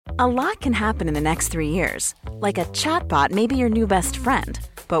A lot can happen in the next 3 years. Like a chatbot may be your new best friend.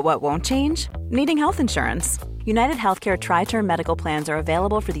 But what won't change? Needing health insurance. United Healthcare Tri-Term Medical Plans are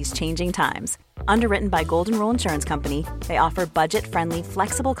available for these changing times. Underwritten by Golden Rule Insurance Company, they offer budget-friendly,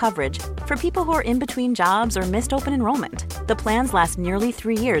 flexible coverage for people who are in between jobs or missed open enrollment. The plans last nearly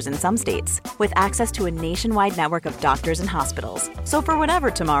 3 years in some states, with access to a nationwide network of doctors and hospitals. So for whatever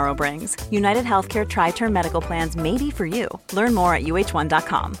tomorrow brings, United Healthcare Tri-Term Medical Plans may be for you. Learn more at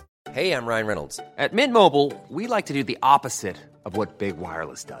uh1.com. Hey, I'm Ryan Reynolds. At Mint Mobile, we like to do the opposite of what Big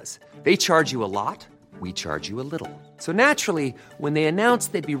Wireless does. They charge you a lot, we charge you a little. So naturally, when they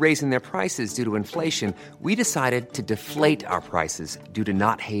announced they'd be raising their prices due to inflation, we decided to deflate our prices due to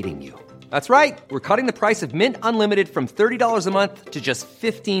not hating you. That's right. We're cutting the price of Mint Unlimited from $30 a month to just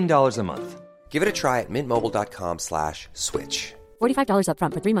 $15 a month. Give it a try at mintmobile.com/switch. $45 up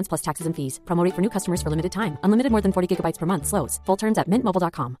front for 3 months plus taxes and fees. Promo rate for new customers for limited time. Unlimited more than 40 gigabytes per month. Slows full terms at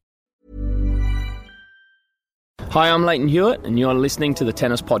mintmobile.com. Hi, I'm Leighton Hewitt, and you're listening to the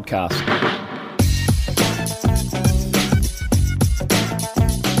Tennis Podcast.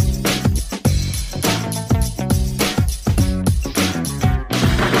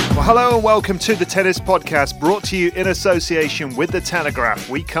 Hello and welcome to the Tennis Podcast, brought to you in association with The Telegraph.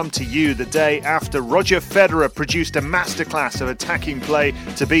 We come to you the day after Roger Federer produced a masterclass of attacking play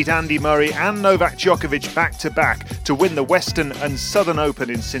to beat Andy Murray and Novak Djokovic back-to-back to win the Western and Southern Open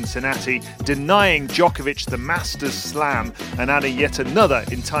in Cincinnati, denying Djokovic the Masters Slam and adding yet another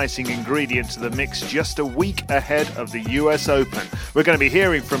enticing ingredient to the mix just a week ahead of the US Open. We're going to be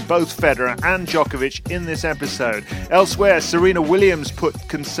hearing from both Federer and Djokovic in this episode. Elsewhere, Serena Williams put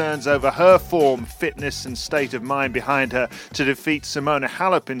concerns over her form, fitness and state of mind behind her to defeat Simona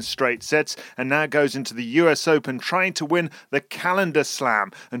Halep in straight sets, and now goes into the US Open trying to win the Calendar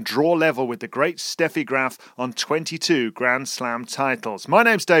Slam and draw level with the great Steffi Graf on 22 Grand Slam titles. My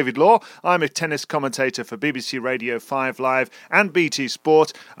name's David Law. I'm a tennis commentator for BBC Radio 5 Live and BT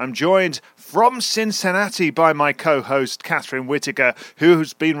Sport. I'm joined from Cincinnati by my co-host Catherine Whitaker,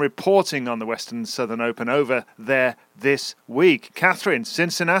 who's been reporting on the Western and Southern Open over there this week. Catherine,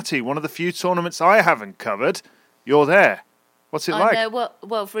 Cincinnati, one of the few tournaments I haven't covered. You're there. What's it like?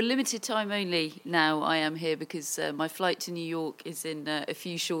 Well, for a limited time only now I am here because my flight to New York is in a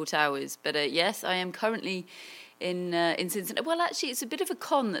few short hours. But yes, I am currently in Cincinnati. Well, actually, it's a bit of a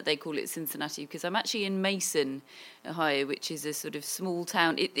con that they call it Cincinnati because I'm actually in Mason, Ohio, which is a sort of small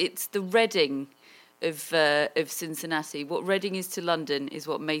town. It's the Reading of Cincinnati. What Reading is to London is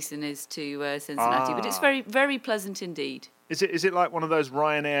what Mason is to Cincinnati. But it's very, very pleasant indeed. Is it like one of those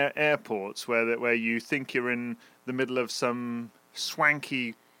Ryanair airports where you think you're in the middle of some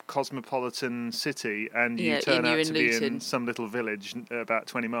swanky cosmopolitan city and you turn out to be in some little village about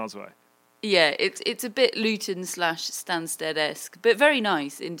 20 miles away? Yeah, it's a bit Luton / Stansted-esque, but very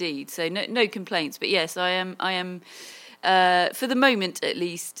nice indeed. So no complaints. But yes, I am. For the moment, at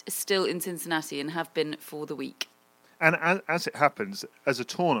least, still in Cincinnati and have been for the week. And as it happens, as a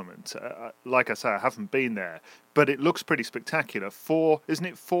tournament, like I say, I haven't been there, but it looks pretty spectacular. Isn't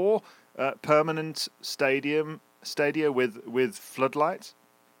it four permanent stadia with floodlights?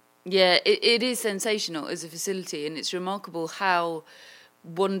 Yeah, it is sensational as a facility, and it's remarkable how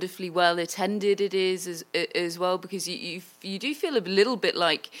wonderfully well attended it is as well, because you do feel a little bit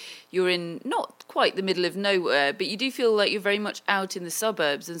like you're in not quite the middle of nowhere, but you do feel like you're very much out in the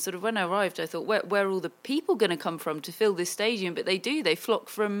suburbs. And sort of when I arrived, I thought, where are all the people going to come from to fill this stadium? But they flock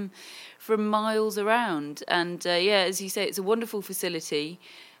from miles around. And as you say, it's a wonderful facility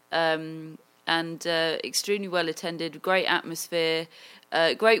and extremely well attended, great atmosphere,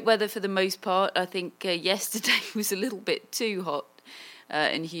 great weather for the most part. I think yesterday was a little bit too hot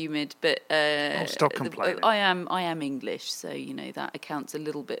and humid, but stop complaining. I am English, so that accounts a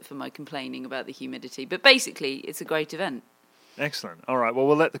little bit for my complaining about the humidity. But basically, it's a great event. Excellent. All right, well,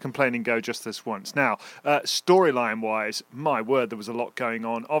 we'll let the complaining go just this once. Now, storyline-wise, my word, there was a lot going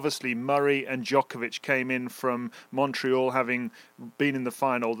on. Obviously, Murray and Djokovic came in from Montreal, having been in the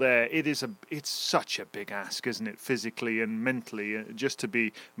final there. It's such a big ask, isn't it, physically and mentally, just to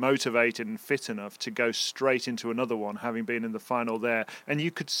be motivated and fit enough to go straight into another one, having been in the final there. And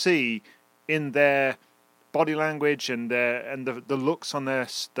you could see in their body language and the looks on their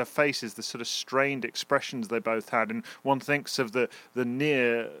faces, the sort of strained expressions they both had. And one thinks of the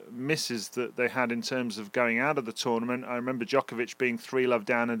near misses that they had in terms of going out of the tournament. I remember Djokovic being 3-love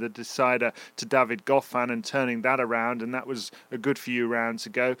down in the decider to David Goffin and turning that around, and that was a good few rounds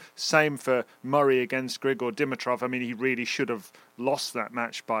ago. Same for Murray against Grigor Dimitrov. I mean, he really should have lost that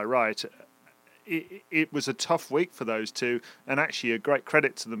match by right. It was a tough week for those two, and actually a great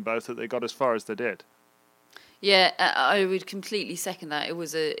credit to them both that they got as far as they did. Yeah, I would completely second that. It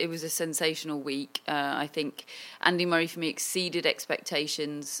was a sensational week. I think Andy Murray for me exceeded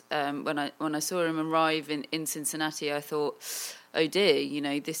expectations. When I saw him arrive in Cincinnati, I thought, oh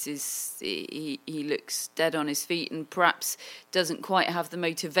dear, this is he looks dead on his feet and perhaps doesn't quite have the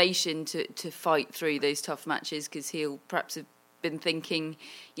motivation to fight through those tough matches, because he'll perhaps have been thinking,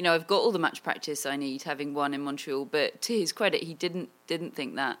 I've got all the match practice I need, having won in Montreal. But to his credit, he didn't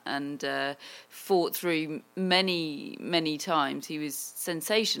think that, and fought through many times. He was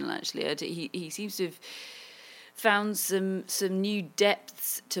sensational, actually. He seems to have found some new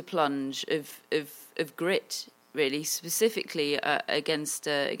depths to plunge of grit, really, specifically against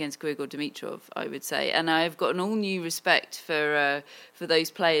Grigor Dimitrov, I would say. And I've got an all new respect for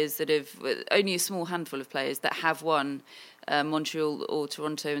those players that have, only a small handful of players that have won Montreal or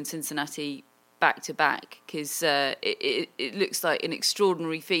Toronto and Cincinnati back to back, because it looks like an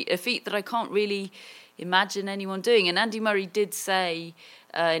extraordinary feat, a feat that I can't really imagine anyone doing. And Andy Murray did say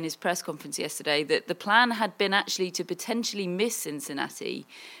in his press conference yesterday that the plan had been actually to potentially miss Cincinnati,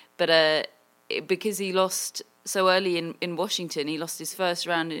 but because he lost so early in Washington, he lost his first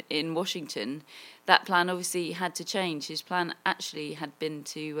round in Washington, that plan obviously had to change. His plan actually had been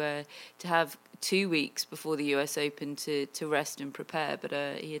to have 2 weeks before the US Open to rest and prepare, but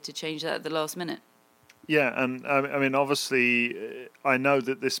he had to change that at the last minute. Yeah, and I mean, obviously, I know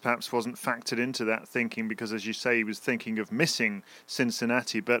that this perhaps wasn't factored into that thinking because, as you say, he was thinking of missing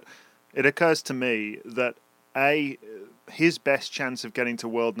Cincinnati, but it occurs to me that his best chance of getting to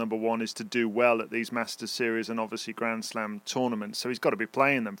world number one is to do well at these Masters Series and obviously Grand Slam tournaments, so he's got to be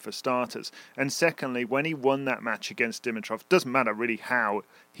playing them for starters. And secondly, when he won that match against Dimitrov, doesn't matter really how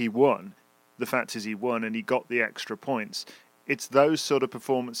he won, the fact is he won and he got the extra points. It's those sort of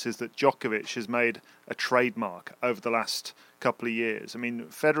performances that Djokovic has made a trademark over the last couple of years. I mean,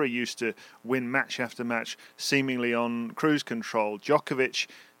 Federer used to win match after match seemingly on cruise control. Djokovic,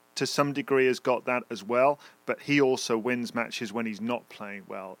 to some degree, has got that as well, but he also wins matches when he's not playing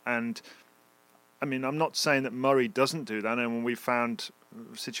well. And I mean, I'm not saying that Murray doesn't do that, and when we found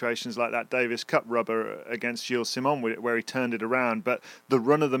situations like that Davis Cup rubber against Gilles Simon where he turned it around, but the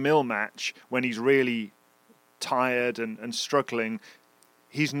run-of-the-mill match, when he's really tired and struggling,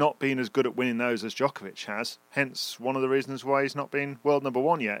 he's not been as good at winning those as Djokovic has, hence one of the reasons why he's not been world number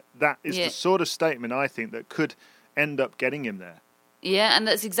one yet. That is the sort of statement, I think, that could end up getting him there. Yeah, and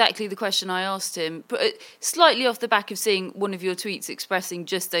that's exactly the question I asked him. But slightly off the back of seeing one of your tweets expressing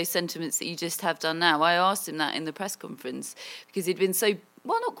just those sentiments that you just have done now, I asked him that in the press conference because he'd been so,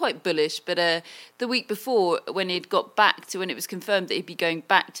 well, not quite bullish, but the week before when he'd got back to, when it was confirmed that he'd be going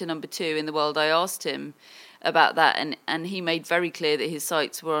back to number two in the world, I asked him about that, and he made very clear that his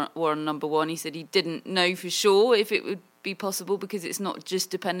sights were on number one. He said he didn't know for sure if it would be possible because it's not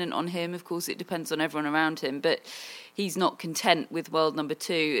just dependent on him. Of course, it depends on everyone around him, but he's not content with world number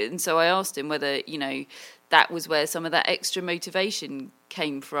two. And so I asked him whether, that was where some of that extra motivation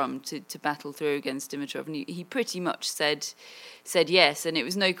came from to battle through against Dimitrov. And he pretty much said yes. And it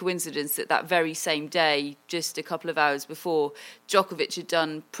was no coincidence that very same day, just a couple of hours before, Djokovic had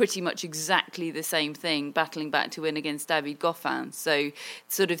done pretty much exactly the same thing, battling back to win against David Goffin. So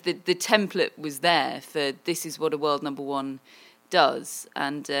sort of the template was there for this is what a world number one does.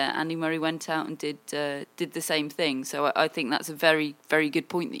 And Andy Murray went out and did the same thing. So I think that's a very, very good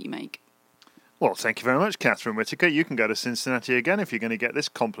point that you make. Well, thank you very much, Catherine Whitaker. You can go to Cincinnati again if you're going to get this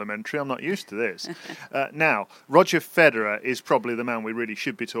complimentary. I'm not used to this. Now, Roger Federer is probably the man we really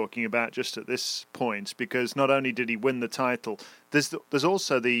should be talking about just at this point, because not only did he win the title, there's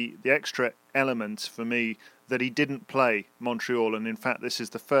also the extra element for me that he didn't play Montreal, and in fact this is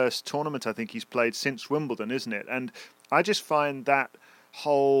the first tournament I think he's played since Wimbledon, isn't it? And I just find that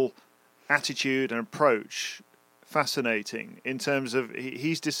whole attitude and approach fascinating in terms of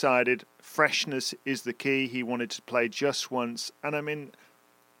he's decided freshness is the key. He wanted to play just once, and I mean,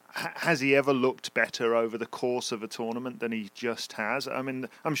 has he ever looked better over the course of a tournament than he just has? I mean,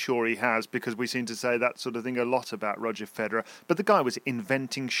 I'm sure he has, because we seem to say that sort of thing a lot about Roger Federer, but the guy was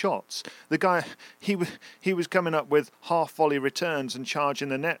inventing shots. The guy, he was coming up with half volley returns and charging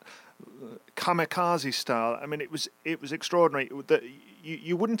the net kamikaze style. I mean, it was extraordinary. That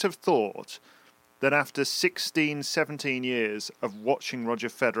you wouldn't have thought that after 16, 17 years of watching Roger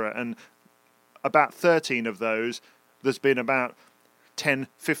Federer, and about 13 of those, there's been about 10,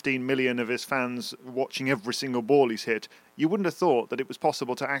 15 million of his fans watching every single ball he's hit, you wouldn't have thought that it was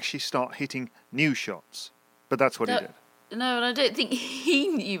possible to actually start hitting new shots. But that's what he did. No, and I don't think he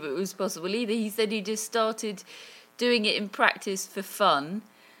knew it was possible either. He said he just started doing it in practice for fun,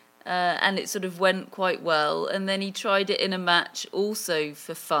 and it sort of went quite well. And then he tried it in a match also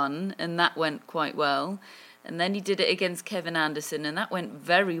for fun, and that went quite well. and then he did it against Kevin Anderson, and that went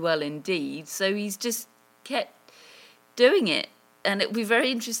very well indeed. So he's just kept doing it, and it'll be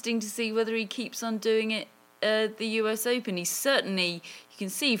very interesting to see whether he keeps on doing it the US Open. He's certainly, you can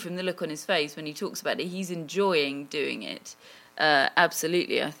see from the look on his face when he talks about it, he's enjoying doing it.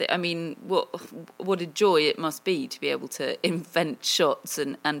 Absolutely. I mean, what a joy it must be to be able to invent shots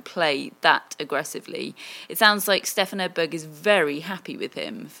and play that aggressively. It sounds like Stefan Edberg is very happy with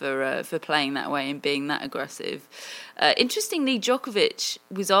him for playing that way and being that aggressive. Interestingly, Djokovic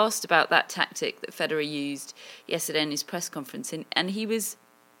was asked about that tactic that Federer used yesterday in his press conference, and he was,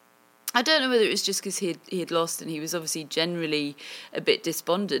 I don't know whether it was just because he had lost and he was obviously generally a bit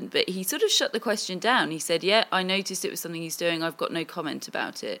despondent, but he sort of shut the question down. He said, yeah, I noticed it was something he's doing. I've got no comment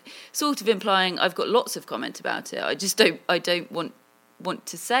about it. Sort of implying I've got lots of comment about it. I don't want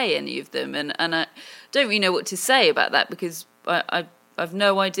to say any of them. And I don't really know what to say about that because I've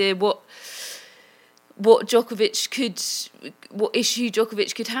no idea what issue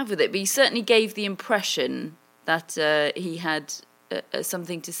Djokovic could have with it. But he certainly gave the impression that he had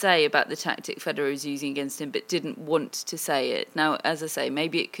something to say about the tactic Federer was using against him, but didn't want to say it. Now, as I say,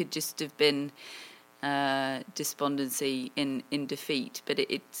 maybe it could just have been despondency in defeat, but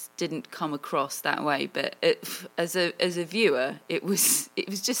it didn't come across that way. But as a viewer, it was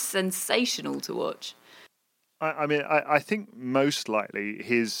just sensational to watch. I mean, I think most likely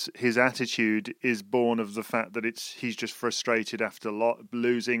his attitude is born of the fact that he's just frustrated after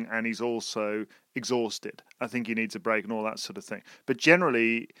losing, and he's also exhausted. I think he needs a break and all that sort of thing. But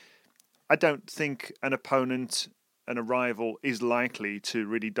generally, I don't think an opponent and a rival is likely to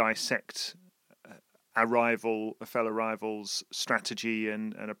really dissect a fellow rival's strategy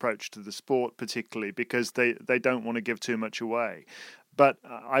and approach to the sport, particularly because they don't want to give too much away. But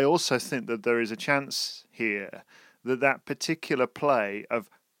I also think that there is a chance here that particular play of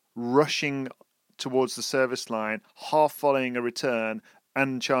rushing towards the service line, half volleying a return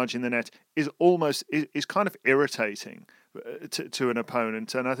and charging the net is kind of irritating to an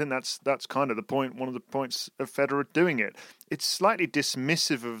opponent. And I think that's kind of the point, one of the points of Federer doing it. It's slightly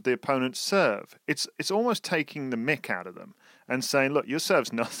dismissive of the opponent's serve. It's almost taking the mick out of them and saying, look, your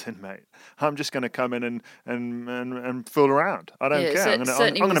serve's nothing, mate. I'm just going to come in and fool around. I don't care. I'm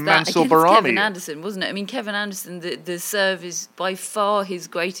going to Mansour Barami. Kevin Anderson, wasn't it? I mean, Kevin Anderson, the serve is by far his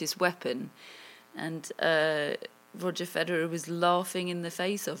greatest weapon. And Roger Federer was laughing in the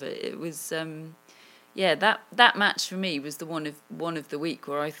face of it. It was, that match for me was the one of the week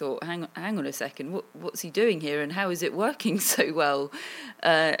where I thought, hang on a second, what's he doing here and how is it working so well?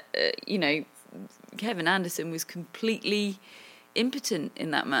 Kevin Anderson was completely impotent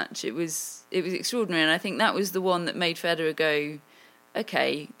in that match. It was extraordinary, and I think that was the one that made Federer go,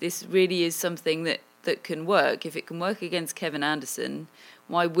 okay, this really is something that can work. If it can work against Kevin Anderson,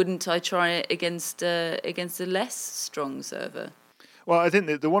 why wouldn't I try it against a less strong server? Well, I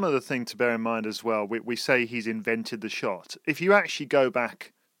think the one other thing to bear in mind as well, we say he's invented the shot. If you actually go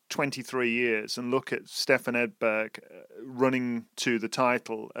back 23 years and look at Stefan Edberg running to the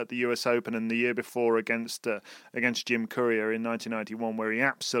title at the US Open and the year before against Jim Courier in 1991, where he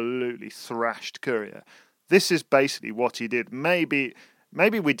absolutely thrashed Courier. This is basically what he did. Maybe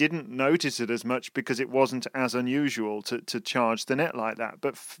we didn't notice it as much because it wasn't as unusual to charge the net like that.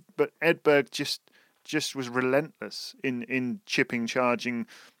 But Edberg just was relentless in chipping, charging,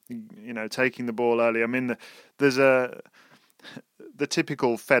 taking the ball early. I mean, there's the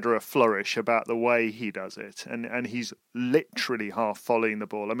typical Federer flourish about the way he does it, and he's literally half volleying the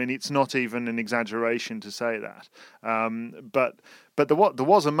ball. I mean, it's not even an exaggeration to say that. But there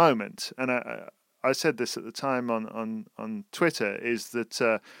was a moment, and I said this at the time on Twitter, is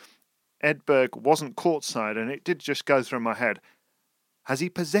that Edberg wasn't courtside, and it did just go through my head. Has he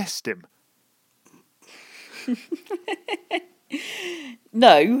possessed him?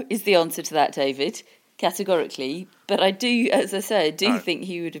 No, is the answer to that, David. Categorically, but I do, as I said, think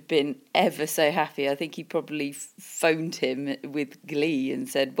he would have been ever so happy. I think he probably phoned him with glee and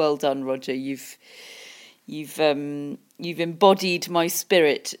said, "Well done, Roger. You've embodied my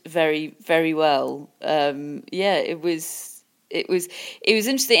spirit very, very well." It was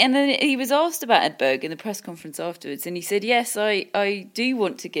interesting. And then he was asked about Edberg in the press conference afterwards, and he said, "Yes, I do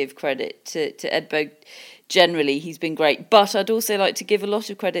want to give credit to Edberg. Generally, he's been great, but I'd also like to give a lot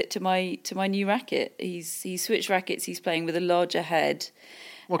of credit to my new racket. He's switched rackets. He's playing with a larger head."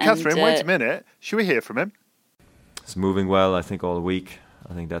 Well, Catherine, wait a minute. Should we hear from him? It's moving well, I think, all week.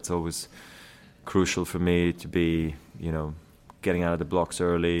 I think that's always crucial for me to be, getting out of the blocks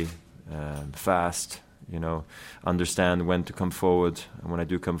early, fast, understand when to come forward. And when I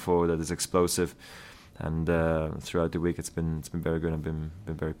do come forward, that is explosive. And throughout the week, it's been very good. I've been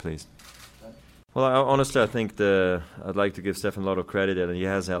very pleased. Well, honestly, I think I'd like to give Stefan a lot of credit, and he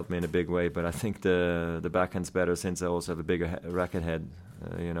has helped me in a big way. But I think the backhand's better since I also have a bigger racket head.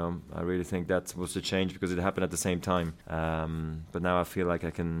 I really think that was the change because it happened at the same time. But now I feel like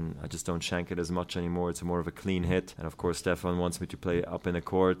I just don't shank it as much anymore. It's more of a clean hit. And of course, Stefan wants me to play up in the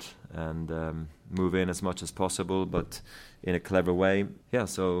court and move in as much as possible, but in a clever way. Yeah,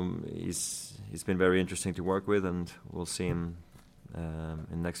 so he's been very interesting to work with, and we'll see him in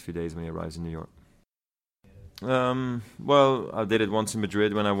the next few days when he arrives in New York. Well, I did it once in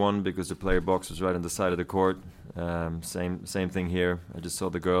Madrid when I won because the player box was right on the side of the court. Same thing here. I just saw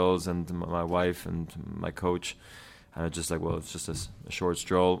the girls and my wife and my coach, and I just like, well, it's just a short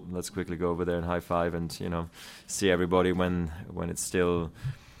stroll. Let's quickly go over there and high five and see everybody when it's still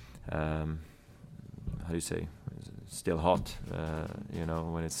how do you say, still hot.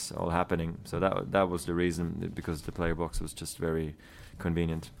 When it's all happening. So that was the reason, because the player box was just very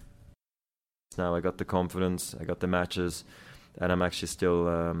convenient. Now I got the confidence, I got the matches, and I'm actually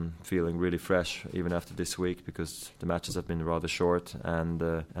still feeling really fresh even after this week, because the matches have been rather short,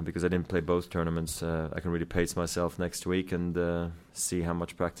 and because I didn't play both tournaments, I can really pace myself next week and see how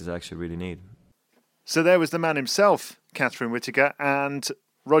much practice I actually really need. So there was the man himself, Catherine Whitaker, and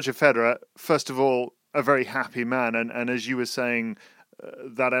Roger Federer, first of all, a very happy man, and as you were saying,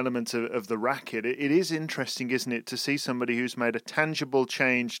 that element of the racket, it is interesting, isn't it, to see somebody who's made a tangible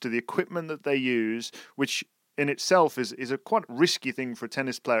change to the equipment that they use, which in itself is a quite risky thing for a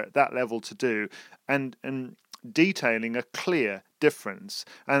tennis player at that level to do, and detailing a clear difference.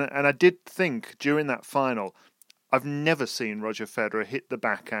 And I did think during that final, I've never seen Roger Federer hit the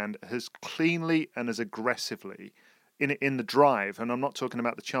backhand as cleanly and as aggressively in the drive, and I'm not talking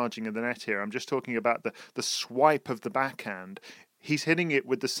about the charging of the net here, I'm just talking about the swipe of the backhand. He's hitting it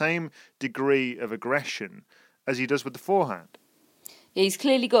with the same degree of aggression as he does with the forehand. Yeah, he's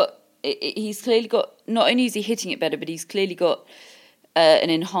clearly got, not only is he hitting it better, but he's clearly got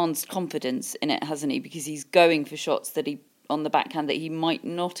an enhanced confidence in it, hasn't he? Because he's going for shots that on the backhand that he might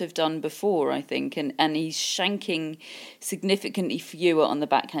not have done before, I think, and he's shanking significantly fewer on the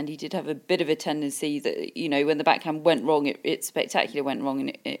backhand. He did have a bit of a tendency that, when the backhand went wrong, it spectacular went wrong,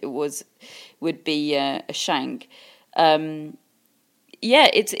 and it would be a shank.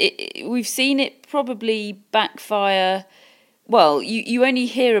 We've seen it probably backfire. Well, you only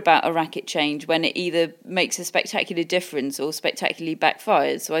hear about a racket change when it either makes a spectacular difference or spectacularly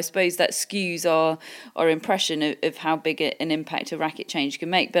backfires. So I suppose that skews our impression of how big an impact a racket change can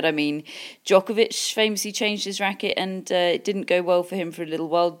make. But I mean, Djokovic famously changed his racket and it didn't go well for him for a little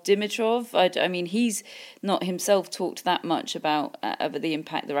while. Dimitrov, I mean, he's not himself talked that much about the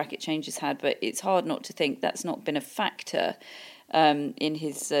impact the racket change has had, but it's hard not to think that's not been a factor in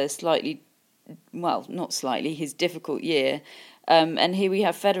his his difficult year. And here we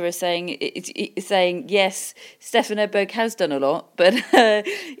have Federer saying yes, Stefan Edberg has done a lot, but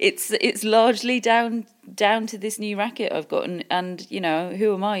it's largely down to this new racket I've got. And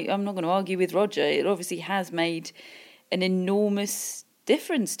who am I? I'm not going to argue with Roger. It obviously has made an enormous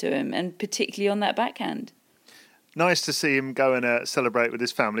difference to him, and particularly on that backhand. Nice to see him go and celebrate with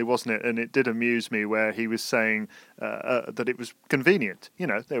his family, wasn't it? And it did amuse me where he was saying that it was convenient.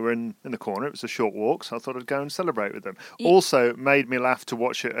 They were in the corner. It was a short walk, so I thought I'd go and celebrate with them. Yeah. Also made me laugh to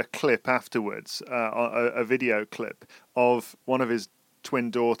watch a clip afterwards, a video clip of one of his twin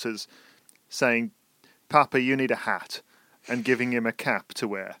daughters saying, "Papa, you need a hat," and giving him a cap to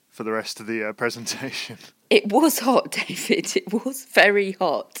wear for the rest of the presentation. It was hot, David. It was very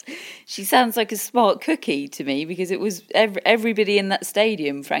hot. She sounds like a smart cookie to me, because it was everybody in that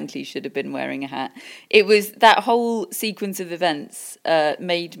stadium, frankly, should have been wearing a hat. It was that whole sequence of events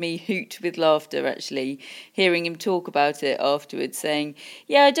made me hoot with laughter, actually, hearing him talk about it afterwards, saying,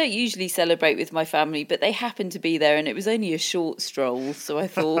 yeah, I don't usually celebrate with my family, but they happened to be there and it was only a short stroll. So I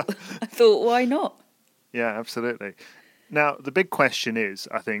thought, why not? Yeah, absolutely. Now, the big question is,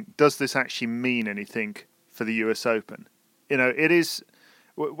 I think, does this actually mean anything for the US Open? It is.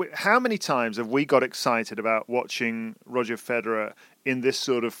 How many times have we got excited about watching Roger Federer in this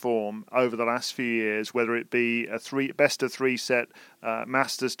sort of form over the last few years, whether it be a best of three set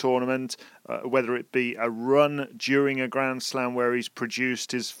Masters tournament, whether it be a run during a Grand Slam where he's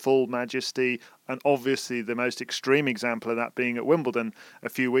produced his full majesty, and obviously the most extreme example of that being at Wimbledon a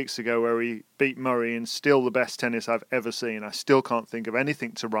few weeks ago, where he beat Murray in still the best tennis I've ever seen. I still can't think of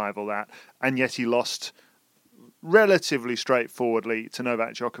anything to rival that, and yet he lost relatively straightforwardly to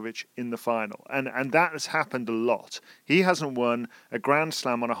Novak Djokovic in the final. And that has happened a lot. He hasn't won a Grand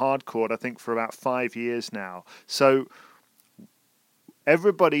Slam on a hard court, I think, for about 5 years now. So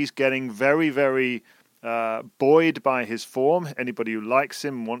everybody's getting very, very buoyed by his form. Anybody who likes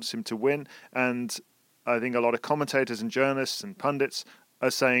him wants him to win. And I think a lot of commentators and journalists and pundits are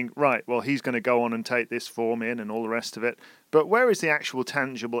saying, right, well, he's going to go on and take this form in and all the rest of it. But where is the actual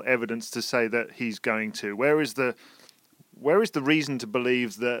tangible evidence to say that he's going to? Where is the reason to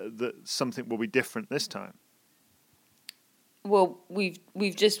believe that something will be different this time? Well, we've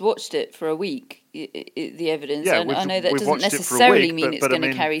just watched it for a week, the evidence. Yeah, I know that doesn't necessarily mean it's going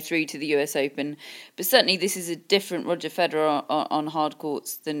to carry through to the US Open, but certainly this is a different Roger Federer on hard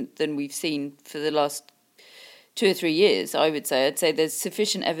courts than we've seen for the last 2 or 3 years, I would say. I'd say there's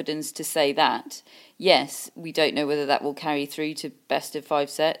sufficient evidence to say that. Yes, we don't know whether that will carry through to best of 5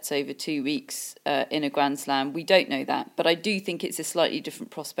 sets over 2 weeks in a Grand Slam. We don't know that, but I do think it's a slightly different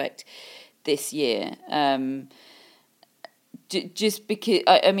prospect this year. Just because,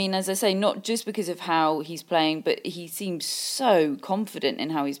 I mean, as I say, not just because of how he's playing, but he seems so confident in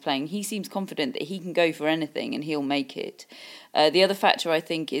how he's playing. He seems confident that he can go for anything and he'll make it. The other factor, I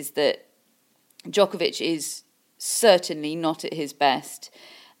think, is that Djokovic is certainly not at his best,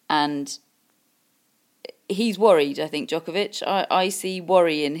 and he's worried. I think Djokovic, I see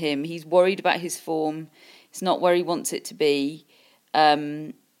worry in him. He's worried about his form. It's not where he wants it to be.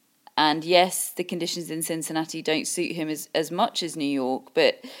 And yes, the conditions in Cincinnati don't suit him as much as New York,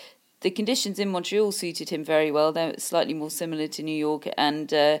 but the conditions in Montreal suited him very well. They're slightly more similar to New York,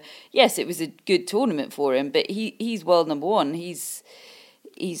 and yes, it was a good tournament for him. But he's world number one. He's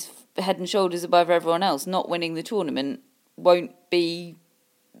head and shoulders above everyone else. Not winning the tournament won't be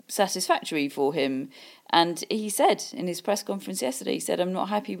satisfactory for him. And he said in his press conference yesterday, he said, I'm not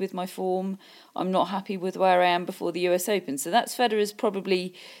happy with my form. I'm not happy with where I am before the US Open. So that's Federer's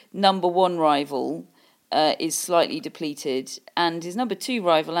probably number one rival, is slightly depleted. And his number two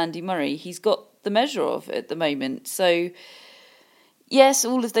rival, Andy Murray, he's got the measure of at the moment. So yes,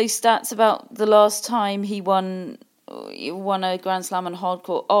 all of those stats about the last time he won a Grand Slam on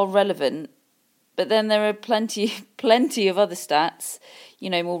hardcourt are relevant. But then there are plenty of other stats,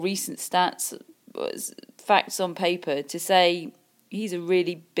 more recent stats, facts on paper to say he's a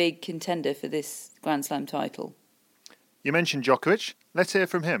really big contender for this Grand Slam title. You mentioned Djokovic. Let's hear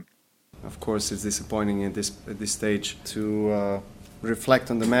from him. Of course, it's disappointing at this stage to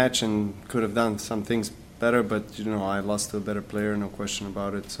reflect on the match, and could have done some things better, but I lost to a better player, no question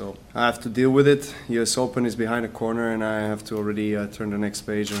about it. So I have to deal with it. US Open is behind a corner, and I have to already turn the next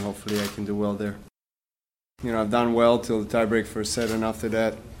page, and hopefully I can do well there. I've done well till the tiebreak first set, and after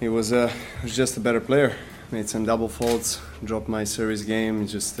that it was just a better player. Made some double faults, dropped my service game.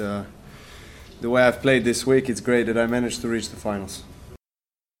 It's just the way I've played this week, it's great that I managed to reach the finals.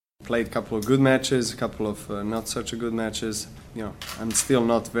 Played a couple of good matches, a couple of not such a good matches. I'm still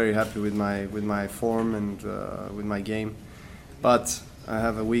not very happy with my form and with my game, but I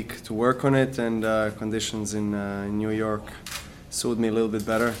have a week to work on it, and conditions in New York suit me a little bit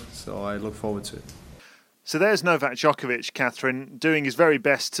better, so I look forward to it. So there's Novak Djokovic, Catherine, doing his very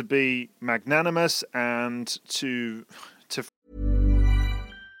best to be magnanimous and to.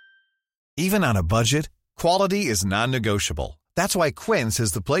 Even on a budget, quality is non-negotiable. That's why Quince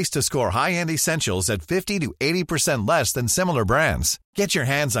is the place to score high-end essentials at 50 to 80% less than similar brands. Get your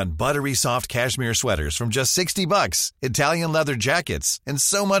hands on buttery soft cashmere sweaters from just $60, Italian leather jackets, and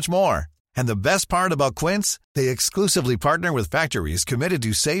so much more. And the best part about Quince, they exclusively partner with factories committed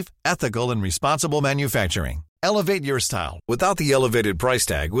to safe, ethical, and responsible manufacturing. Elevate your style without the elevated price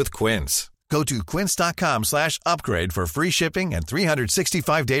tag with Quince. Go to quince.com/upgrade for free shipping and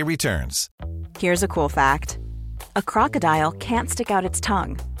 365-day returns. Here's a cool fact. A crocodile can't stick out its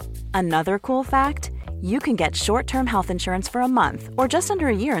tongue. Another cool fact, you can get short-term health insurance for a month or just under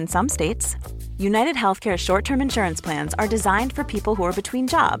a year in some states. United Healthcare short-term insurance plans are designed for people who are between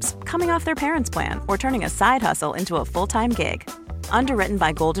jobs, coming off their parents' plan, or turning a side hustle into a full-time gig. Underwritten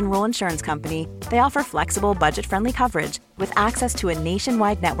by Golden Rule Insurance Company, they offer flexible, budget-friendly coverage with access to a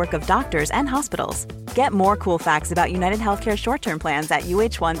nationwide network of doctors and hospitals. Get more cool facts about United Healthcare short-term plans at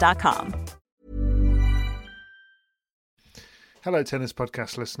uh1.com. Hello, Tennis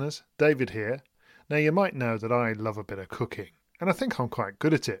Podcast listeners. David here. Now, you might know that I love a bit of cooking, and I think I'm quite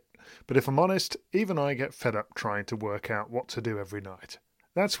good at it. But if I'm honest, even I get fed up trying to work out what to do every night.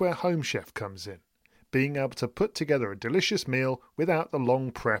 That's where Home Chef comes in. Being able to put together a delicious meal without the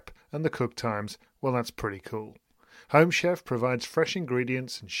long prep and the cook times, well, that's pretty cool. Home Chef provides fresh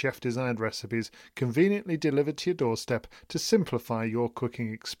ingredients and chef-designed recipes conveniently delivered to your doorstep to simplify your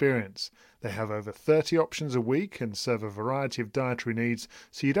cooking experience. They have over 30 options a week and serve a variety of dietary needs,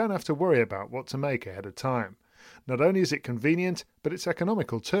 so you don't have to worry about what to make ahead of time. Not only is it convenient, but it's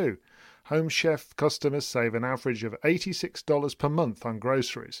economical too. Home Chef customers save an average of $86 per month on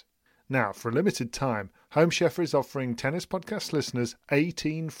groceries. Now, for a limited time, Home Chef is offering Tennis Podcast listeners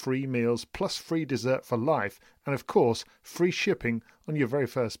 18 free meals plus free dessert for life and, of course, free shipping on your very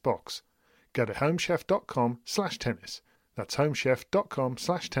first box. Go to homechef.com/tennis. That's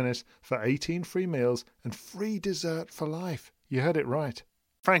homechef.com/tennis for 18 free meals and free dessert for life. You heard it right.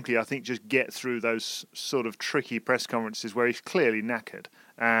 Frankly, I think just get through those sort of tricky press conferences where he's clearly knackered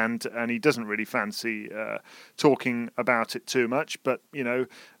and he doesn't really fancy talking about it too much. But, you know,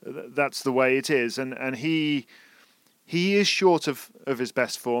 that's the way it is. And he is short of his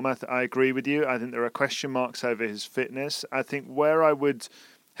best form. I agree with you. I think there are question marks over his fitness. I think where I would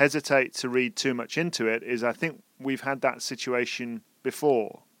hesitate to read too much into it is I think we've had that situation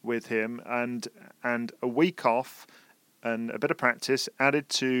before with him and a week off and a bit of practice added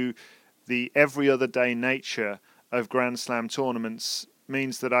to the every other day nature of Grand Slam tournaments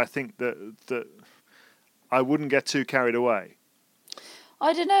means that I think that I wouldn't get too carried away.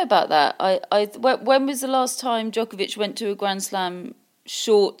 I don't know about that. When was the last time Djokovic went to a Grand Slam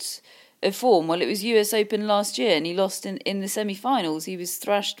short of form? Well, it was US Open last year and he lost in the semi-finals. He was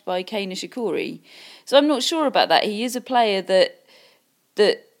thrashed by Kei Nishikori. So I'm not sure about that. He is a player that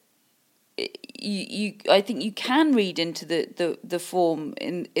I think you can read into the form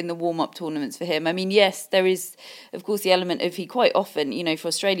in the warm-up tournaments for him. I mean, yes, there is, of course, the element of he quite often, you know, for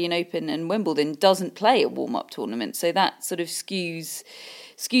Australian Open and Wimbledon, doesn't play a warm-up tournament. So that sort of skews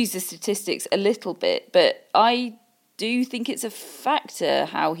the statistics a little bit. But I do think it's a factor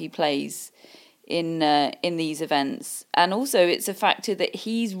how he plays in these events. And also it's a factor that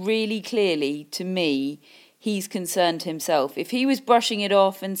he's really clearly, to me, he's concerned himself. If he was brushing it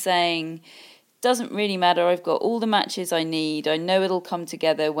off and saying, doesn't really matter, I've got all the matches I need, I know it'll come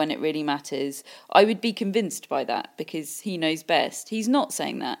together when it really matters, I would be convinced by that because he knows best. He's not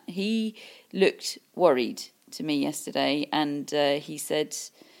saying that. He looked worried to me yesterday and he said,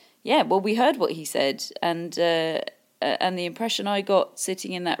 yeah, well, we heard what he said and the impression I got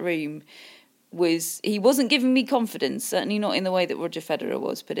sitting in that room was he wasn't giving me confidence, certainly not in the way that Roger Federer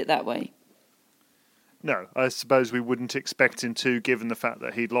was, put it that way. No, I suppose we wouldn't expect him to, given the fact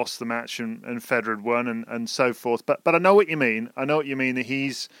that he'd lost the match and Federer had won and so forth. But I know what you mean. I know what you mean that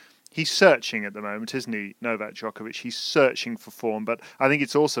he's searching at the moment, isn't he, Novak Djokovic? He's searching for form. But I think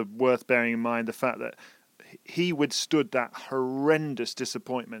it's also worth bearing in mind the fact that he withstood that horrendous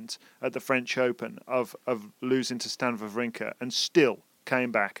disappointment at the French Open of losing to Stan Wawrinka and still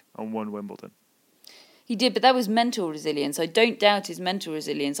came back and won Wimbledon. He did, but that was mental resilience. I don't doubt his mental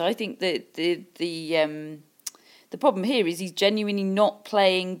resilience. I think that the problem here is he's genuinely not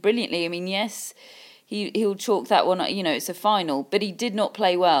playing brilliantly. I mean, yes, he'll chalk that one, you know, it's a final, but he did not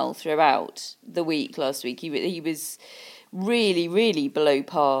play well throughout the week last week. He was really, really below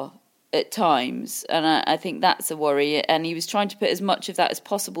par at times, and I think that's a worry. And he was trying to put as much of that as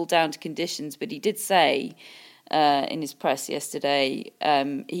possible down to conditions, but he did say in his press yesterday,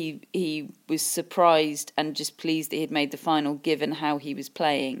 he was surprised and just pleased that he'd made the final given how he was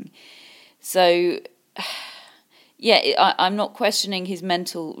playing. So, yeah, I'm not questioning his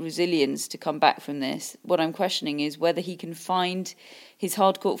mental resilience to come back from this. What I'm questioning is whether he can find his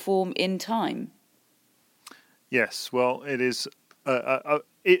hardcourt form in time. Yes, well, it is.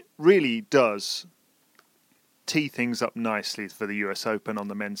 It really does tee things up nicely for the US Open on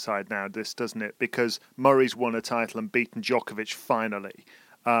the men's side now, doesn't it? Because Murray's won a title and beaten Djokovic finally.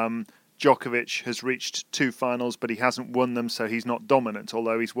 Djokovic has reached 2 finals, but he hasn't won them, so he's not dominant,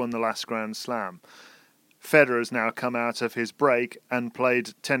 although he's won the last Grand Slam. Federer's now come out of his break and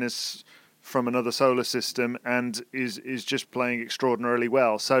played tennis from another solar system and is just playing extraordinarily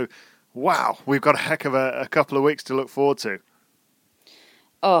well. So, wow, we've got a heck of a couple of weeks to look forward to.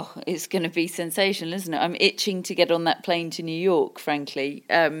 Oh, it's going to be sensational, isn't it? I'm itching to get on that plane to New York, frankly.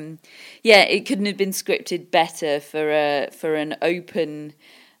 Yeah, it couldn't have been scripted better for an open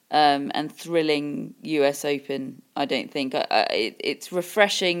and thrilling US Open, I don't think. It's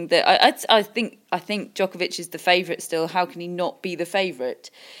refreshing that I think Djokovic is the favourite still. How can he not be the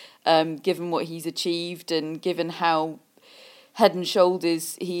favourite, given what he's achieved and given how head and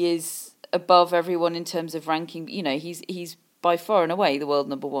shoulders he is above everyone in terms of ranking? You know, he's by far and away the world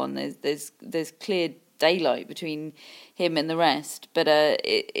number one. There's clear daylight between him and the rest, but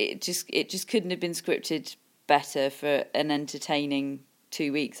it just couldn't have been scripted better for an entertaining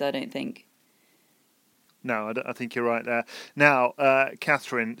 2 weeks, I don't think. No, I think you're right there. Now,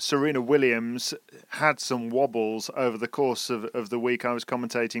 Catherine, Serena Williams had some wobbles over the course of the week. I was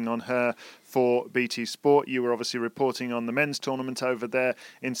commentating on her for BT Sport. You were obviously reporting on the men's tournament over there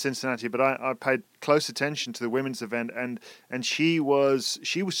in Cincinnati, but I paid close attention to the women's event, and she was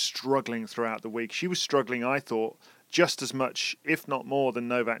struggling throughout the week. She was struggling, I thought, just as much, if not more, than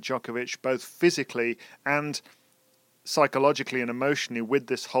Novak Djokovic, both physically and psychologically and emotionally, with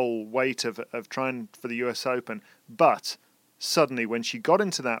this whole weight of trying for the US Open. But suddenly, when she got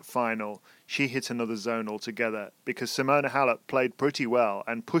into that final, she hit another zone altogether, because Simona Halep played pretty well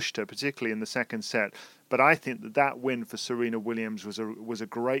and pushed her, particularly in the second set. But I think that win for Serena Williams was a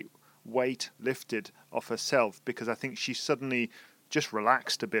great weight lifted off herself, because I think she suddenly just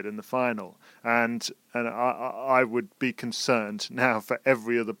relaxed a bit in the final, and I would be concerned now for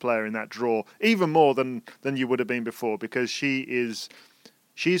every other player in that draw, even more than you would have been before, because she's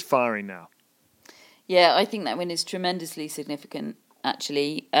firing now. Yeah, I think that win is tremendously significant.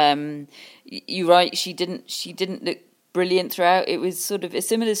 Actually, you're right. She didn't look brilliant throughout. It was sort of a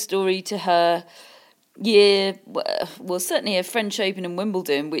similar story to her year, well, certainly a French Open and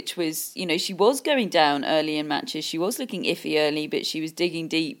Wimbledon, which was, she was going down early in matches. She was looking iffy early, but she was digging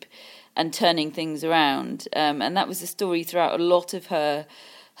deep and turning things around. And that was the story throughout a lot of her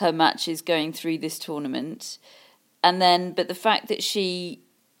matches going through this tournament. But the fact that she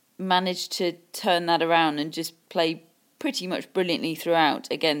managed to turn that around and just play pretty much brilliantly throughout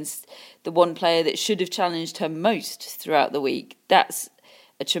against the one player that should have challenged her most throughout the week, that's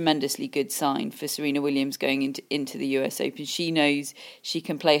a tremendously good sign for Serena Williams going into the US Open. She knows she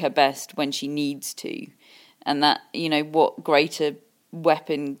can play her best when she needs to. And that, what greater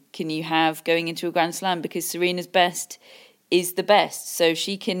weapon can you have going into a Grand Slam? Because Serena's best is the best. So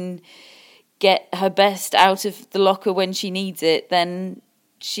she can get her best out of the locker when she needs it, then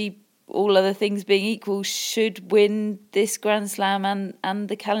she, all other things being equal, should win this Grand Slam and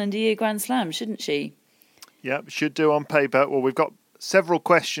the calendar year Grand Slam, shouldn't she? Yeah, should do on paper. Well, we've got several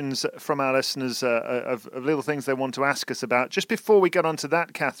questions from our listeners of little things they want to ask us about. Just before we get on to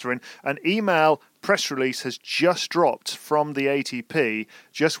that, Catherine, an email press release has just dropped from the ATP,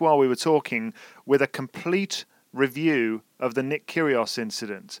 just while we were talking, with a complete review of the Nick Kyrgios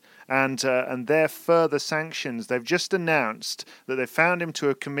incident and their further sanctions. They've just announced that they found him to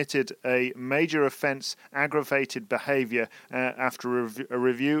have committed a major offence, aggravated behaviour, after a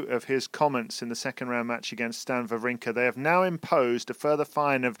review of his comments in the second round match against Stan Wawrinka. They have now imposed a further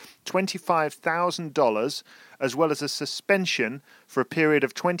fine of $25,000 as well as a suspension for a period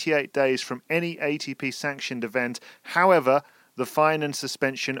of 28 days from any ATP sanctioned event. However, the fine and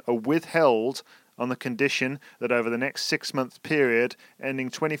suspension are withheld on the condition that over the next 6-month period, ending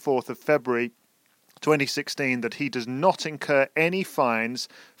 24th of February 2016, that he does not incur any fines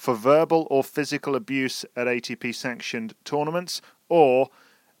for verbal or physical abuse at ATP-sanctioned tournaments, or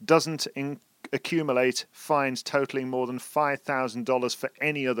doesn't accumulate fines totaling more than $5,000 for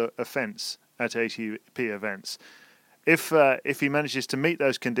any other offence at ATP events. If he manages to meet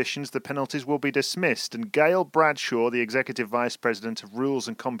those conditions, the penalties will be dismissed. And Gail Bradshaw, the Executive Vice President of Rules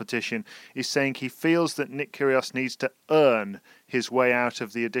and Competition, is saying he feels that Nick Kyrgios needs to earn his way out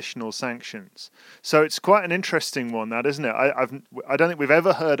of the additional sanctions. So it's quite an interesting one, that, isn't it? I don't think we've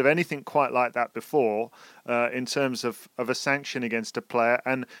ever heard of anything quite like that before, in terms of a sanction against a player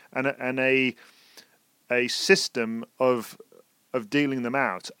and a system of dealing them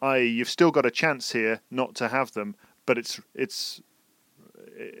out. I.e., you've still got a chance here not to have them, but it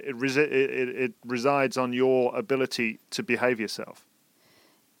resides on your ability to behave yourself.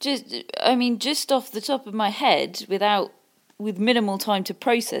 Just off the top of my head, with minimal time to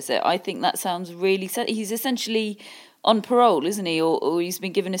process it, I think that sounds really sad. He's essentially on parole, isn't he? Or he's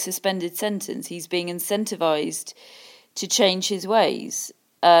been given a suspended sentence. He's being incentivized to change his ways,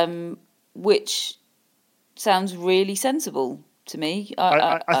 which sounds really sensible to me.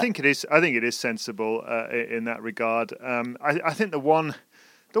 I think it is. I think it is sensible in that regard. I think the one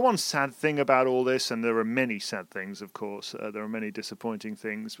sad thing about all this, and there are many sad things, of course. There are many disappointing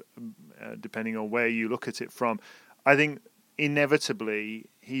things, depending on where you look at it from. I think inevitably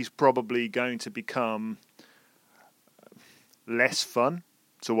he's probably going to become less fun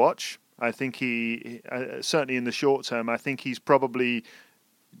to watch. I think he certainly in the short term. I think he's probably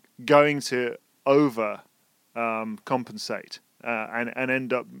going to compensate. And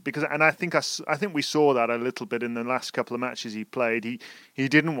end up I think we saw that a little bit in the last couple of matches he played. He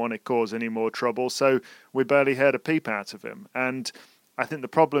didn't want to cause any more trouble, so we barely heard a peep out of him. And I think the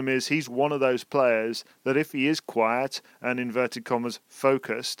problem is he's one of those players that if he is quiet and, inverted commas,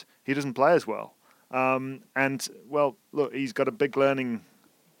 focused, he doesn't play as well. Look, he's got a big learning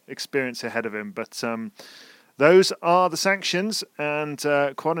experience ahead of him, but those are the sanctions, and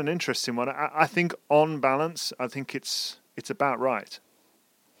quite an interesting one. I think on balance, I think it's about right.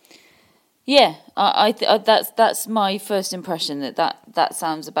 Yeah, that's my first impression. That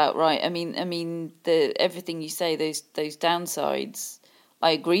sounds about right. I mean, everything you say, those downsides, I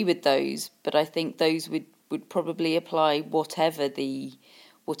agree with those, but I think those would would probably apply whatever the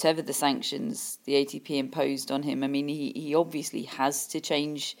sanctions the ATP imposed on him. I mean, he obviously has to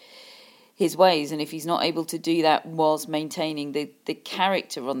change his ways, and if he's not able to do that whilst maintaining the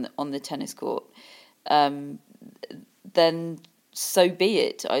character on the tennis court, then so be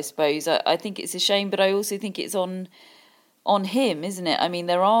it, I suppose. I think it's a shame, but I also think it's on him, isn't it? I mean,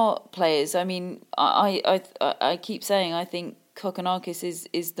 there are players. I mean, I keep saying I think Kokkinakis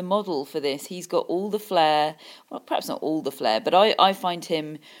is the model for this. He's got all the flair. Well, perhaps not all the flair, but I find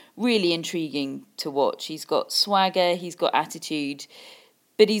him really intriguing to watch. He's got swagger, he's got attitude,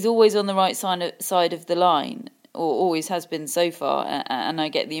 but he's always on the right side of the line, or always has been so far. And I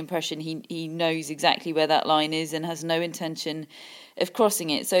get the impression he knows exactly where that line is and has no intention of crossing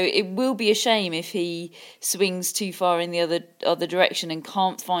it. So it will be a shame if he swings too far in the other direction and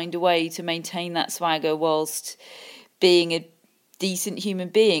can't find a way to maintain that swagger whilst being a decent human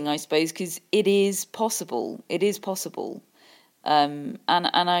being, I suppose, because it is possible. It is possible. And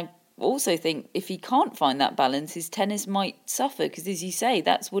I also think if he can't find that balance, his tennis might suffer, because, as you say,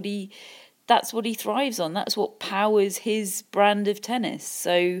 that's what he thrives on. That's what powers his brand of tennis.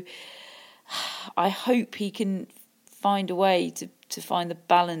 So I hope he can find a way to find the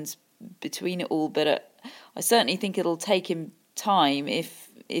balance between it all. But I certainly think it'll take him time if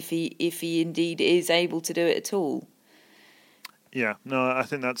he indeed is able to do it at all. Yeah, no, I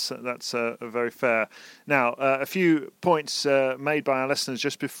think that's very fair. Now, a few points made by our listeners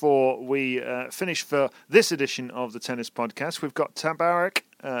just before we finish for this edition of the Tennis Podcast. We've got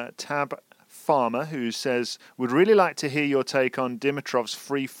Tab Farmer, who says, would really like to hear your take on Dimitrov's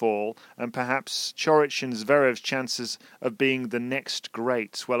free fall and perhaps Coric and Zverev's chances of being the next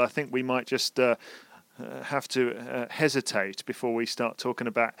greats. Well, I think we might just have to hesitate before we start talking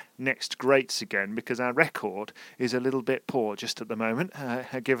about next greats again, because our record is a little bit poor just at the moment.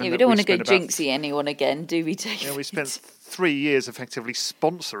 Given we don't want to go jinxy anyone again, do we, David? Yeah, we spent 3 years effectively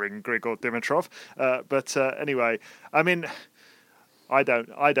sponsoring Grigor Dimitrov. But anyway, I mean, I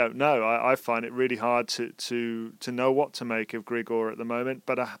don't know. I find it really hard to know what to make of Grigor at the moment.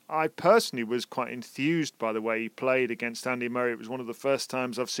 But I personally was quite enthused by the way he played against Andy Murray. It was one of the first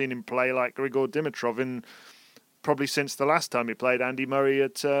times I've seen him play like Grigor Dimitrov in probably since the last time he played Andy Murray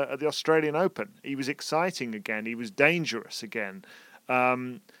at the Australian Open. He was exciting again. He was dangerous again,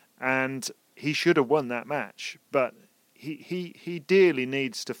 and he should have won that match. But he dearly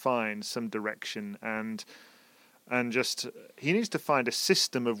needs to find some direction and just he needs to find a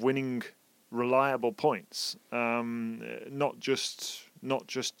system of winning reliable points, not just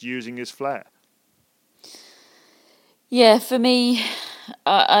using his flair. Yeah, for me,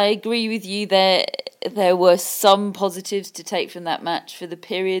 I agree with you. There were some positives to take from that match. For the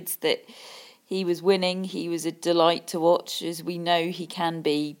periods that he was winning, he was a delight to watch, as we know he can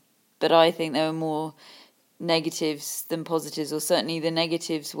be. But I think there were more negatives than positives, or certainly the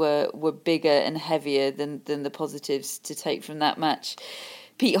negatives were bigger and heavier than the positives to take from that match.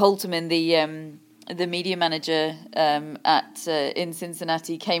 Pete Holterman, the media manager in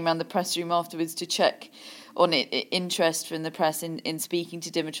Cincinnati, came around the press room afterwards to check on interest from the press in speaking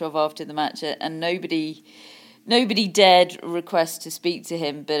to Dimitrov after the match, and nobody dared request to speak to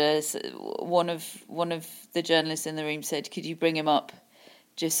him, but one of the journalists in the room said, could you bring him up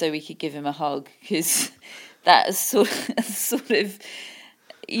just so we could give him a hug, because that is sort of,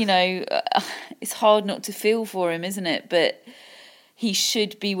 it's hard not to feel for him, isn't it? But he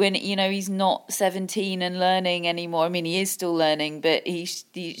should be winning. He's not 17 and learning anymore. I mean, he is still learning, but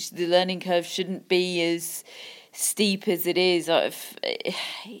the learning curve shouldn't be as steep as it is.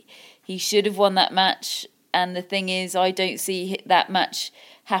 He should have won that match. And the thing is, I don't see that match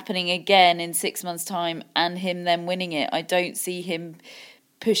happening again in 6 months' time and him then winning it. I don't see him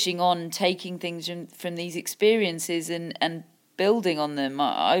pushing on, taking things from these experiences and building on them.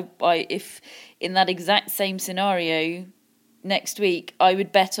 If in that exact same scenario next week, I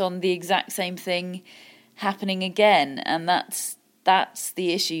would bet on the exact same thing happening again, and that's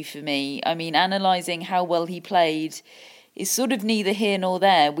the issue for me. I mean, analysing how well he played is sort of neither here nor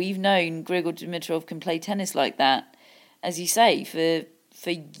there. We've known Grigor Dimitrov can play tennis like that, as you say, for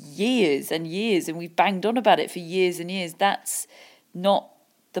years and years, and we've banged on about it for years and years. That's not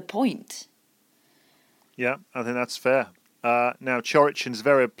the point. Yeah, I think that's fair. Now, Coric and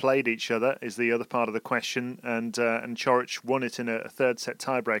Zverev played each other is the other part of the question, and Coric won it in a third set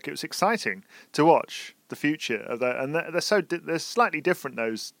tiebreak. It was exciting to watch the future of that, and they're slightly different,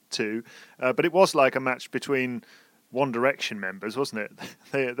 those two, but it was like a match between One Direction members, wasn't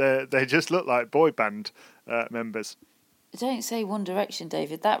it? They just look like boy band members. Don't say One Direction,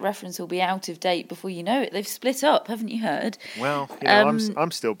 David. That reference will be out of date before you know it. They've split up, haven't you heard? Well,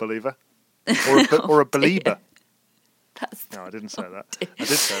 I'm still a believer. or a believer. No, I didn't say that. I did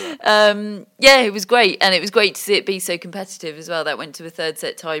say that. Yeah, it was great, and it was great to see it be so competitive as well. That went to a third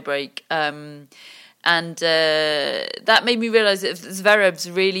set tiebreak, and that made me realise that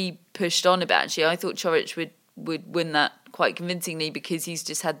Zverev's really pushed on a bit. Actually, I thought Coric would win that quite convincingly because he's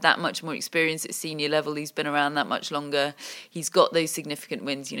just had that much more experience at senior level. He's been around that much longer. He's got those significant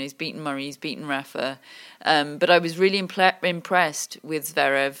wins. You know, he's beaten Murray, he's beaten Rafa. But I was really impressed with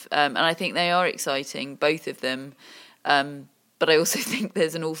Zverev, and I think they are exciting, both of them. But I also think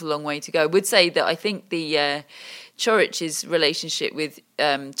there's an awful long way to go. I would say that I think the Coric's relationship with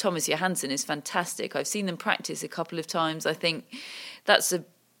Thomas Johansson is fantastic. I've seen them practice a couple of times. I think that's a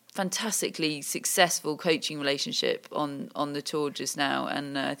fantastically successful coaching relationship on the tour just now,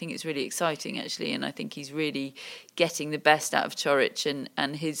 and I think it's really exciting actually, and I think he's really getting the best out of Coric,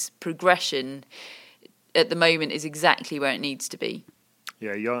 and his progression at the moment is exactly where it needs to be.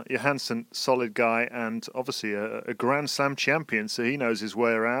 Yeah, Johansson, solid guy, and obviously a Grand Slam champion, so he knows his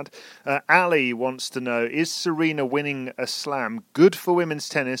way around. Ali wants to know, is Serena winning a slam good for women's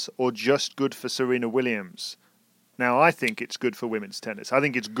tennis or just good for Serena Williams? Now, I think it's good for women's tennis. I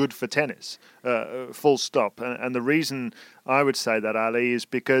think it's good for tennis, full stop. And the reason I would say that, Ali, is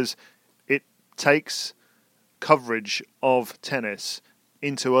because it takes coverage of tennis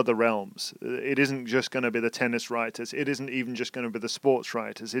into other realms. It isn't just going to be the tennis writers. It isn't even just going to be the sports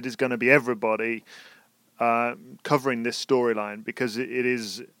writers. It is going to be everybody covering this storyline because it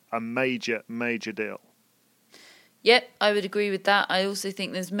is a major, major deal. Yep, I would agree with that. I also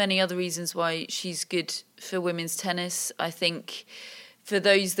think there's many other reasons why she's good for women's tennis. I think for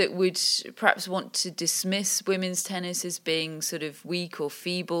those that would perhaps want to dismiss women's tennis as being sort of weak or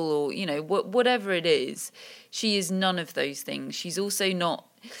feeble or, you know, whatever it is, she is none of those things. She's also not,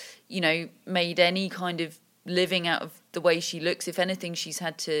 you know, made any kind of living out of the way she looks. If anything, she's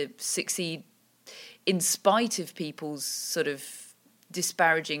had to succeed in spite of people's sort of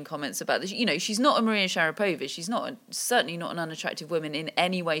disparaging comments about this. You know, she's not a Maria Sharapova. She's not certainly not an unattractive woman in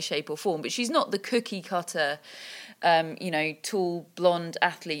any way, shape or form, but she's not the cookie cutter, you know, tall, blonde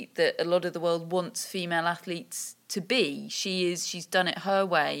athlete that a lot of the world wants female athletes to be. She's done it her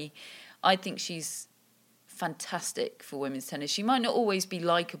way. I think she's fantastic for women's tennis. She might not always be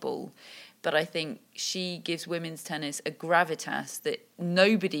likeable, but I think she gives women's tennis a gravitas that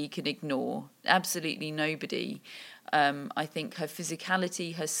nobody can ignore, absolutely nobody. I think her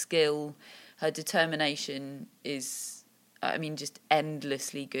physicality, her skill, her determination is, I mean, just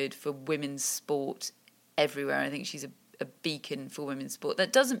endlessly good for women's sport everywhere. I think she's a beacon for women's sport.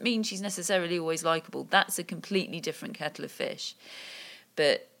 That doesn't mean she's necessarily always likeable. That's a completely different kettle of fish.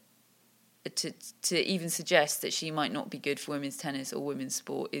 But to even suggest that she might not be good for women's tennis or women's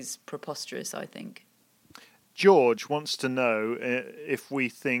sport is preposterous, I think. George wants to know if we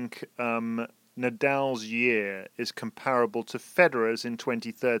think Nadal's year is comparable to Federer's in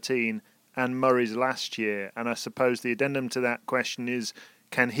 2013 and Murray's last year. And I suppose the addendum to that question is,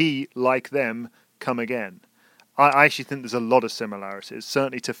 can he, like them, come again? I actually think there's a lot of similarities,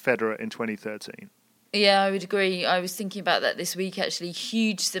 certainly to Federer in 2013. Yeah, I would agree. I was thinking about that this week, actually.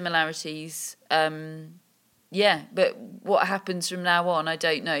 Huge similarities. Yeah, but what happens from now on, I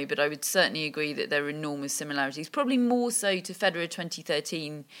don't know. But I would certainly agree that there are enormous similarities. Probably more so to Federer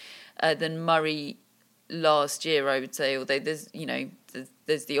 2013 than Murray last year, I would say. Although there's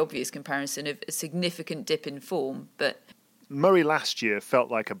the obvious comparison of a significant dip in form. But Murray last year felt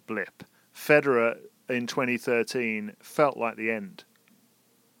like a blip. Federer in 2013 felt like the end.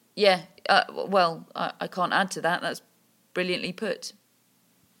 Yeah, well, I can't add to that. That's brilliantly put.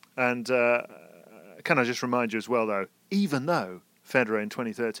 And can I just remind you as well, though, even though Federer in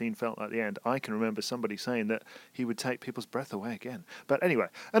 2013 felt like the end, I can remember somebody saying that he would take people's breath away again. But anyway,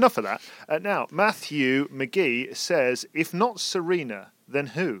 enough of that. Now, Matthew McGee says, if not Serena, then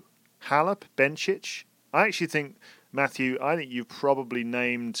who? Halep, Bencic? I actually think, Matthew, you've probably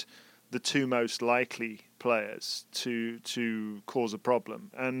named the two most likely players to cause a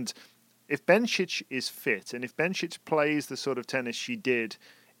problem. And if Bencic is fit, and if Bencic plays the sort of tennis she did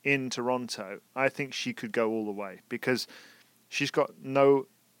in Toronto, I think she could go all the way, because she's got no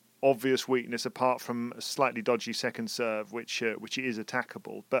obvious weakness apart from a slightly dodgy second serve, which is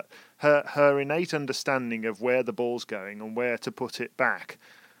attackable. But her innate understanding of where the ball's going and where to put it back,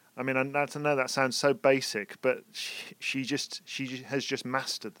 I mean, I know that sounds so basic, but she has just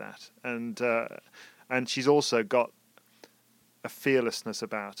mastered that, and she's also got a fearlessness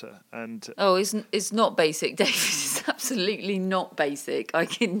about her. And it's not basic, David. It's absolutely not basic. I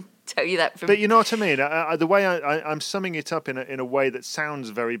can tell you that. But you know what I mean? The way I'm summing it up in a way that sounds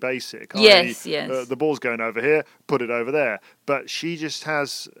very basic. Yes. The ball's going over here, put it over there. But she just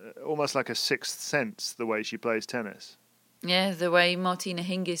has almost like a sixth sense the way she plays tennis. Yeah, the way Martina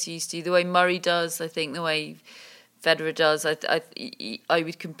Hingis used to, the way Murray does, I think the way Federer does. I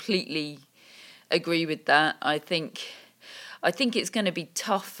would completely agree with that. I think it's going to be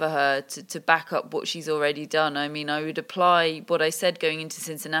tough for her to back up what she's already done. I mean, I would apply what I said going into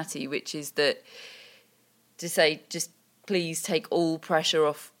Cincinnati, which is that to say just please take all pressure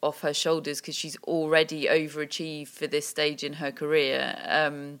off her shoulders because she's already overachieved for this stage in her career.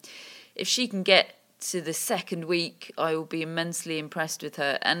 If she can get to the second week, I will be immensely impressed with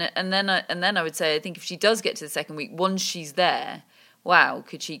her. And then I would say I think if she does get to the second week, once she's there, wow,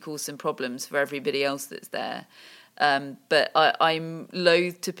 could she cause some problems for everybody else that's there? But I'm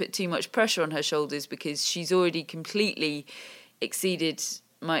loath to put too much pressure on her shoulders because she's already completely exceeded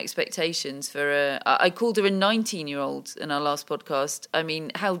my expectations for I called her a 19-year-old in our last podcast. I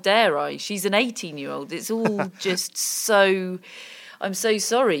mean, how dare I? She's an 18-year-old. It's all just so... I'm so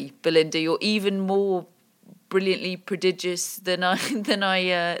sorry, Belinda. You're even more brilliantly prodigious than I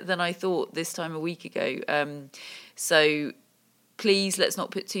thought this time a week ago. So please, let's not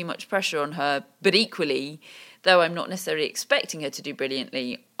put too much pressure on her. But equally, though I'm not necessarily expecting her to do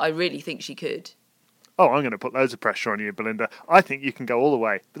brilliantly, I really think she could. Oh, I'm going to put loads of pressure on you, Belinda. I think you can go all the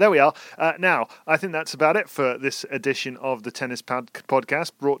way. But there we are. Now, I think that's about it for this edition of the Tennis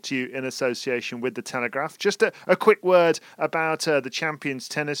Podcast, brought to you in association with The Telegraph. Just a quick word about the Champions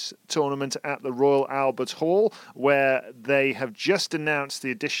Tennis Tournament at the Royal Albert Hall, where they have just announced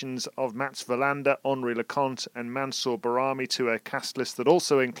the additions of Mats Wilander, Henri Leconte and Mansour Bahrami to a cast list that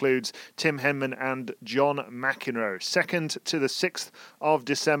also includes Tim Henman and John McEnroe. 2nd to the 6th of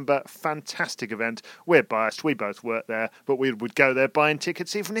December. Fantastic event. We're biased, we both work there, but we would go there buying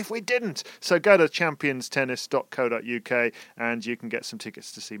tickets even if we didn't. So go to championstennis.co.uk and you can get some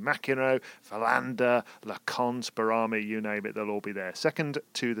tickets to see McEnroe, Wilander, Leconte, Bahrami, you name it, they'll all be there. 2nd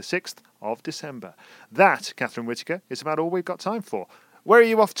to the 6th of December. That, Catherine Whitaker, is about all we've got time for. Where are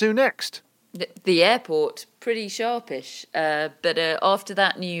you off to next? The airport, pretty sharpish, but after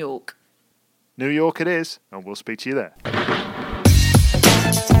that, New York. New York it is, and we'll speak to you there.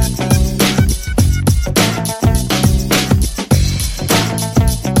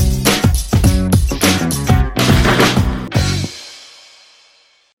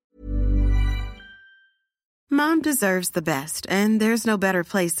 Mom deserves the best, and there's no better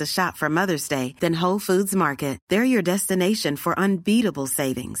place to shop for Mother's Day than Whole Foods Market. They're your destination for unbeatable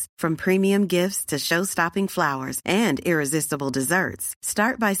savings, from premium gifts to show-stopping flowers and irresistible desserts.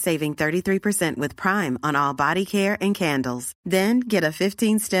 Start by saving 33% with Prime on all body care and candles. Then get a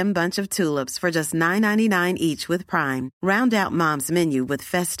 15-stem bunch of tulips for just $9.99 each with Prime. Round out Mom's menu with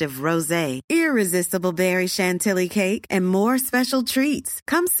festive rosé, irresistible berry chantilly cake, and more special treats.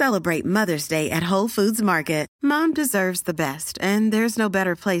 Come celebrate Mother's Day at Whole Foods Market. Mom deserves the best, and there's no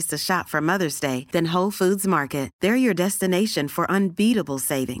better place to shop for Mother's Day than Whole Foods Market. They're your destination for unbeatable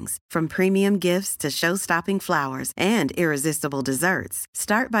savings, from premium gifts to show-stopping flowers and irresistible desserts.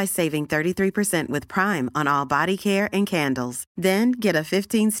 Start by saving 33% with Prime on all body care and candles. Then get a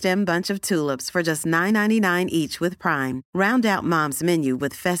 15-stem bunch of tulips for just $9.99 each with Prime. Round out Mom's menu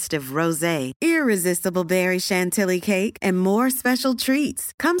with festive rosé, irresistible berry chantilly cake, and more special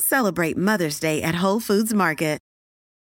treats. Come celebrate Mother's Day at Whole Foods Market.